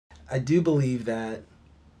I do believe that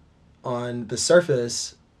on the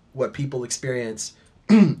surface, what people experience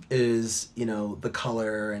is, the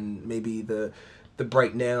color and maybe the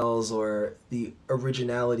bright nails or the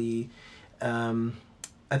originality.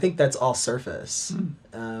 I think that's all surface.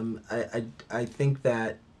 I think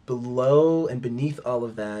that below and beneath all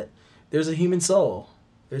of that, there's a human soul.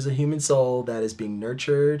 There's a human soul that is being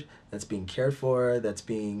nurtured, that's being cared for, that's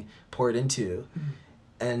being poured into.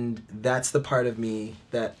 And that's the part of me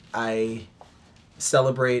that I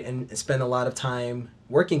celebrate and spend a lot of time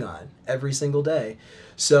working on every single day.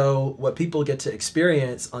 So what people get to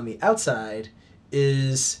experience on the outside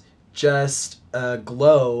is just a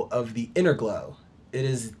glow of the inner glow. It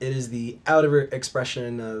is the outer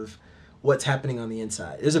expression of what's happening on the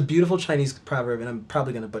inside. There's a beautiful Chinese proverb, and I'm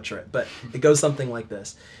probably going to butcher it, but it goes something like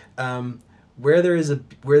this: where there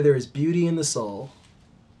is beauty in the soul,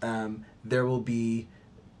 there will be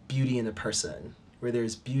beauty in the person. Where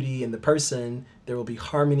there's beauty in the person, there will be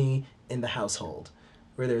harmony in the household.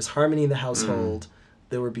 Where there's harmony in the household,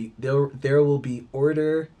 there will be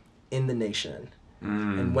order in the nation.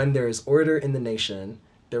 And when there is order in the nation,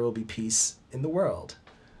 there will be peace in the world.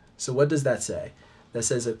 So what does that say? That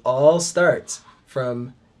says it all starts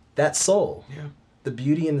from that soul, the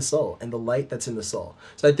beauty in the soul and the light that's in the soul.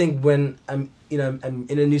 So I think when I'm in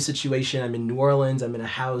a new situation, I'm in New Orleans, I'm in a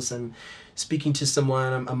house, I'm speaking to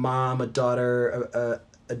someone, a mom, a daughter,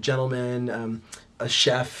 a gentleman, a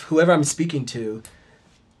chef, whoever I'm speaking to,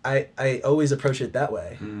 I always approach it that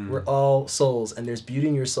way. We're all souls, and there's beauty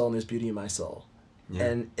in your soul and there's beauty in my soul. Yeah.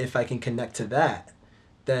 And if I can connect to that,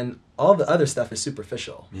 then all the other stuff is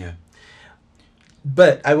superficial. Yeah.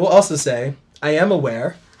 But I will also say, I am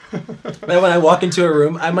aware that when I walk into a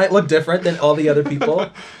room, I might look different than all the other people.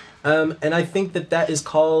 And I think that is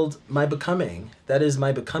called my becoming. That is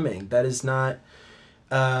my becoming. That is not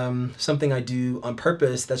something I do on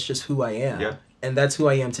purpose. That's just who I am. Yeah. And that's who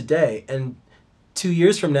I am today. And 2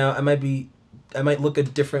 years from now, I might look a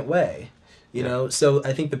different way. You know? So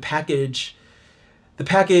I think the package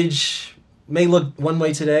may look one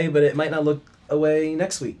way today, but it might not look a way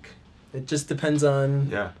next week. It just depends on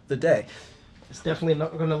the day. It's definitely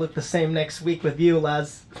not going to look the same next week with you,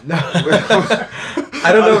 Laz. No.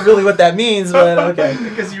 I don't know really what that means, but okay.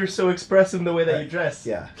 Because you're so expressive in the way that you dress.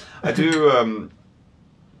 Yeah. I do.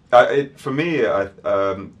 For me,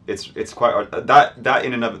 it's quite that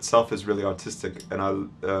in and of itself is really artistic,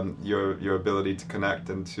 and your ability to connect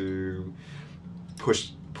and to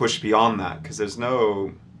push beyond that, because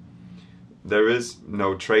there is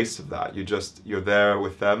no trace of that. You're there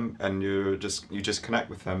with them, and you just connect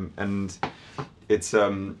with them, and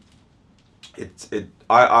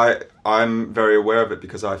I'm very aware of it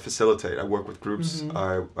because I facilitate. I work with groups.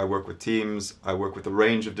 I work with teams. I work with a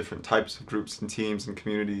range of different types of groups and teams and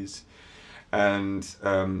communities, and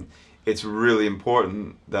it's really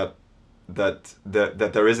important that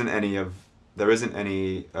there isn't any of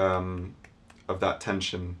that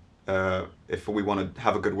tension. If we want to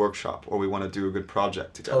have a good workshop or we want to do a good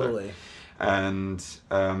project together. Totally. And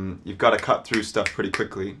you've got to cut through stuff pretty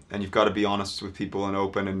quickly, and you've got to be honest with people and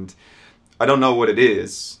open. And I don't know what it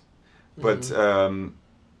is, but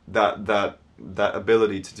that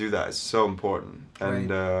ability to do that is so important.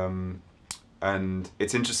 And and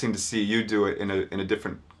it's interesting to see you do it in a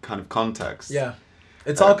different kind of context. Yeah.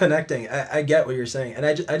 It's all connecting. I get what you're saying. And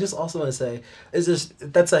I just also want to say,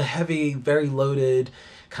 that's a heavy, very loaded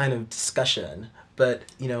kind of discussion. But,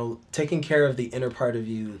 taking care of the inner part of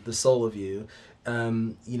you, the soul of you,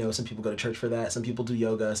 some people go to church for that. Some people do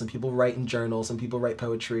yoga. Some people write in journals. Some people write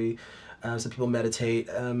poetry. Some people meditate.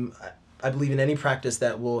 I believe in any practice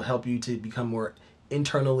that will help you to become more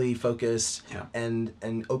internally focused and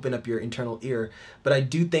open up your internal ear. But I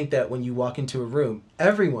do think that when you walk into a room,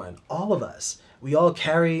 everyone, all of us, we all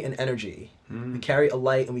carry an energy. We carry a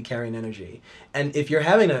light and we carry an energy. And if you're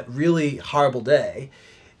having a really horrible day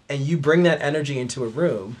and you bring that energy into a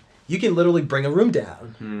room, you can literally bring a room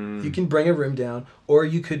down. You can bring a room down, or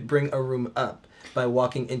you could bring a room up by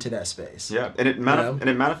walking into that space. Yeah, and it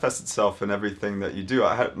manifests itself in everything that you do.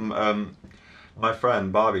 I had my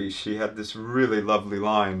friend Bobby, she had this really lovely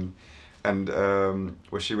line, and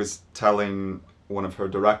where she was telling one of her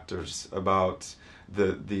directors about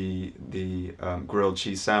the grilled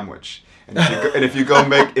cheese sandwich, and if you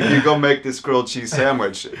go make this grilled cheese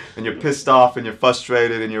sandwich, and you're pissed off and you're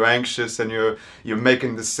frustrated and you're anxious and you're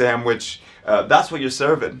making this sandwich, that's what you're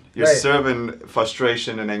serving. You're serving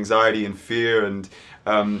frustration and anxiety and fear, and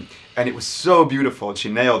it was so beautiful. And she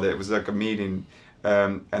nailed it. It was like a meeting.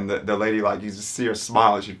 And the lady, like, you just see her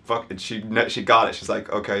smile, and she got it. She's like,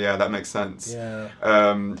 okay, yeah, that makes sense. Yeah.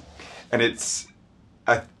 And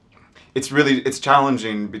it's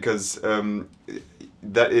challenging because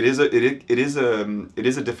that it is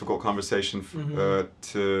a difficult conversation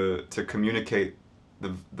to communicate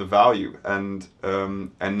the value and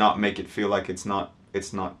not make it feel like it's not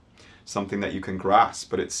something that you can grasp,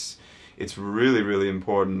 but it's really, really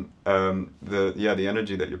important. The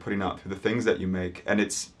energy that you're putting out through the things that you make, and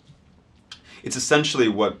it's essentially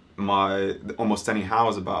what my Almost Anyhow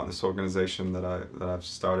is about in this organization that I've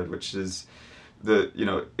started, which is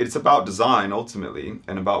it's about design ultimately,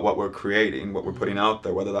 and about what we're creating, what we're putting out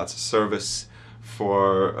there, whether that's a service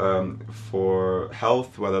for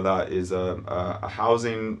health, whether that is a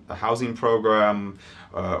housing program,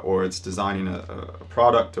 or it's designing a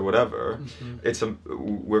product or whatever.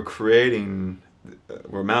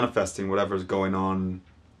 We're manifesting whatever's going on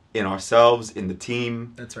in ourselves, in the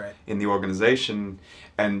team. That's right. In the organization,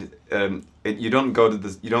 and you don't go to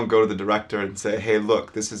the director and say, "Hey,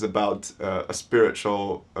 look, this is about a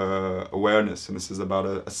spiritual awareness, and this is about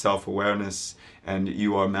a self-awareness, and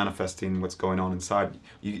you are manifesting what's going on inside."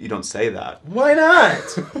 You don't say that. Why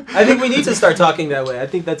not? I think we need to start talking that way. I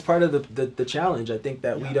think that's part of the challenge. I think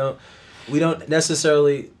that we don't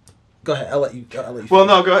necessarily. Go ahead. I'll let you. Well,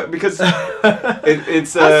 no, go ahead, because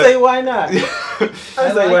it's. I'll say why not.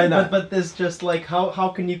 I like why not? But there's just like how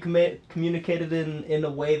can you communicate it in a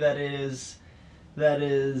way that is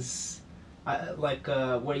like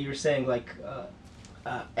what you're saying, like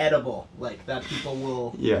edible, like that people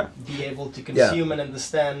will be able to consume and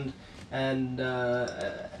understand, and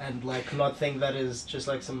like not think that is just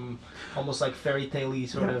like some almost like fairy tale-y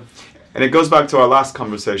sort of. And it goes back to our last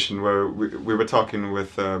conversation where we were talking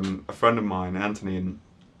with a friend of mine, Anthony, and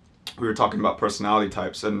we were talking about personality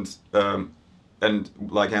types, and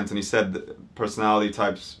like Anthony said, personality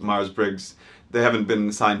types, Myers-Briggs, they haven't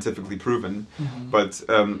been scientifically proven, but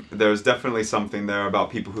there's definitely something there about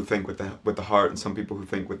people who think with the heart, and some people who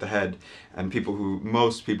think with the head, and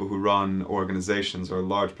most people who run organizations, or a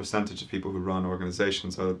large percentage of people who run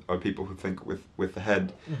organizations are people who think with the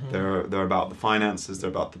head. They're about the finances, they're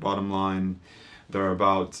about the bottom line, they're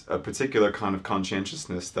about a particular kind of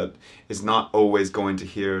conscientiousness that is not always going to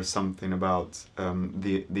hear something about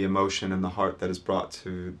the emotion and the heart that is brought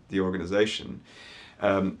to the organization.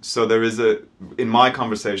 So there is in my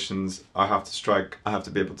conversations, I have to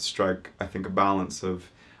be able to strike, I think, a balance of,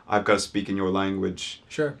 I've got to speak in your language.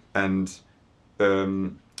 Sure. And,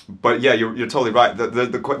 but yeah, you're totally right.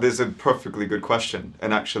 There's a perfectly good question,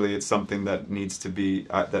 and actually it's something that needs to be,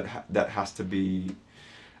 that has to be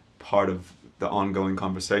part of the ongoing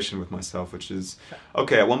conversation with myself, which is,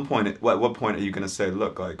 okay, at what point are you going to say,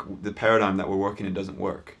 look, like the paradigm that we're working in doesn't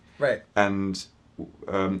work? Right. And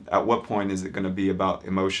at what point is it going to be about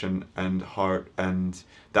emotion and heart, and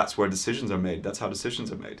that's where decisions are made. That's how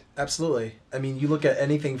decisions are made. Absolutely. I mean, you look at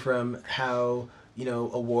anything from how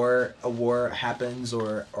a war happens,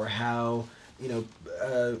 or how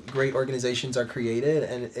great organizations are created,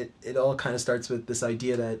 and it all kind of starts with this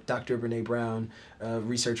idea that Dr. Brene Brown, a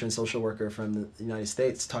researcher and social worker from the United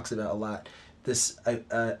States, talks about a lot. This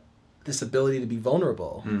ability to be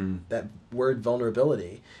vulnerable, that word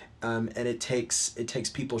vulnerability. And it takes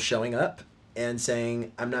people showing up and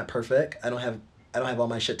saying, I'm not perfect. I don't have all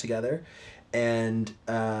my shit together, and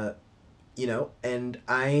and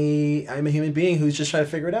I'm a human being who's just trying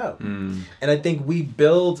to figure it out. And I think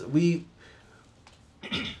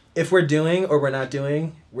if we're doing or we're not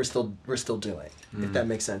doing, we're still doing. If that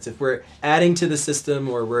makes sense. If we're adding to the system,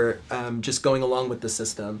 or we're just going along with the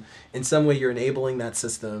system, in some way you're enabling that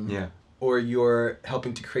system. Yeah. Or you're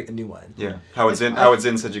helping to create a new one. Yeah. Howard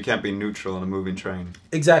Zinn said you can't be neutral in a moving train.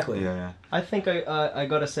 Exactly. Yeah. I think I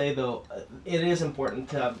gotta say though, it is important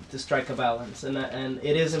to strike a balance, and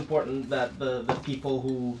it is important that the people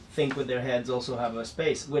who think with their heads also have a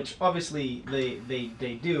space, which obviously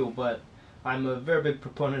they do. But I'm a very big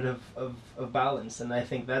proponent of balance, and I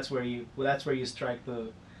think that's where you strike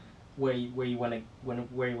the where you want to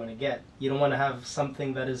get. You don't want to have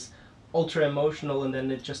something that is ultra emotional and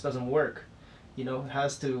then it just doesn't work. It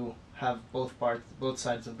has to have both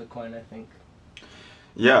sides of the coin, I think.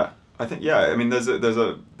 Yeah, I think, yeah. I mean,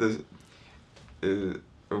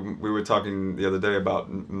 we were talking the other day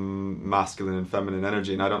about masculine and feminine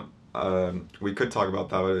energy, and I don't. We could talk about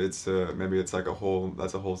that, but it's maybe it's like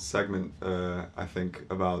that's a whole segment. I think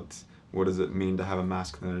about what does it mean to have a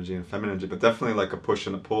masculine energy and feminine energy, but definitely like a push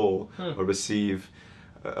and a pull, a receptive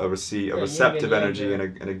energy and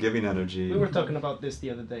a giving energy. We were talking about this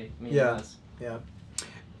the other day. Yeah.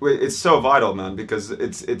 It's so vital, man, because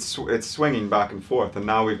it's swinging back and forth, and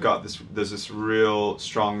now there's this real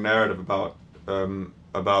strong narrative about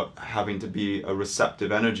having to be a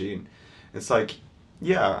receptive energy. It's like,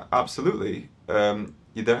 yeah, absolutely.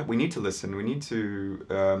 we need to listen. We need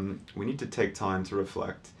to take time to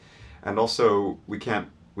reflect, and also we can't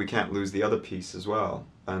lose the other piece as well,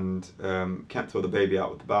 and can't throw the baby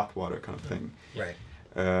out with the bathwater kind of thing. Right.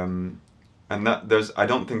 And that I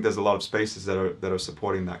don't think there's a lot of spaces that are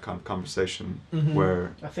supporting that kind of conversation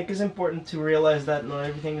where I think it's important to realize that not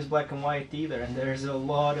everything is black and white either, and there's a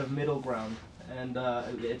lot of middle ground, and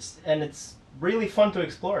it's really fun to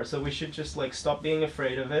explore. So we should just like stop being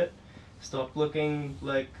afraid of it, stop looking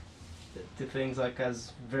like to things like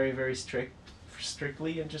as very very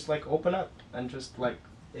strictly, and just like open up and just like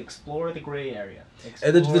explore the gray area.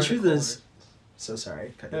 And the truth is, so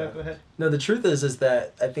sorry. Cut you off. Go ahead. No, the truth is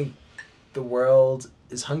that I think the world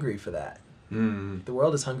is hungry for that. The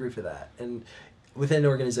world is hungry for that. And within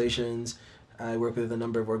organizations, I work with a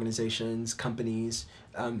number of organizations, companies,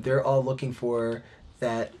 they're all looking for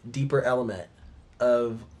that deeper element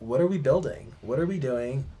of what are we building? What are we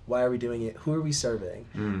doing? Why are we doing it? Who are we serving?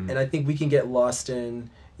 And I think we can get lost in,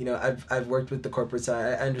 you know, I've worked with the corporate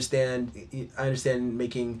side. I understand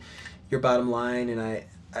making your bottom line, and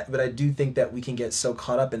but I do think that we can get so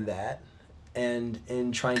caught up in that and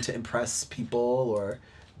in trying to impress people or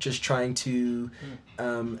just trying to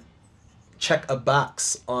check a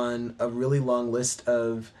box on a really long list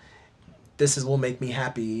of will make me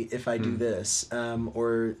happy if I do this,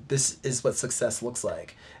 or this is what success looks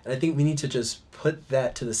like. And I think we need to just put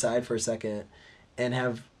that to the side for a second and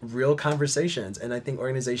have real conversations. And I think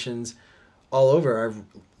organizations all over are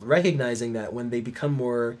recognizing that when they become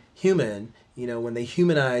more human, you know, when they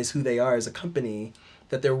humanize who they are as a company,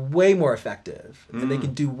 that they're way more effective and they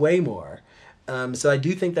can do way more. So I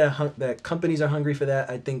do think that that companies are hungry for that.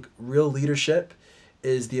 I think real leadership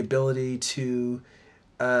is the ability to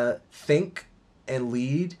think and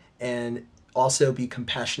lead and also be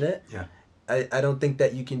compassionate. Yeah. I don't think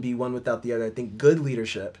that you can be one without the other. I think good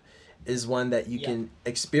leadership is one that you can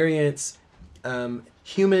experience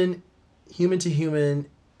human to human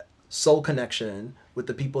soul connection with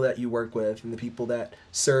the people that you work with and the people that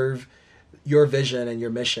serve your vision and your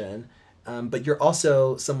mission. But you're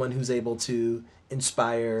also someone who's able to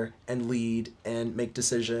inspire and lead and make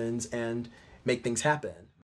decisions and make things happen.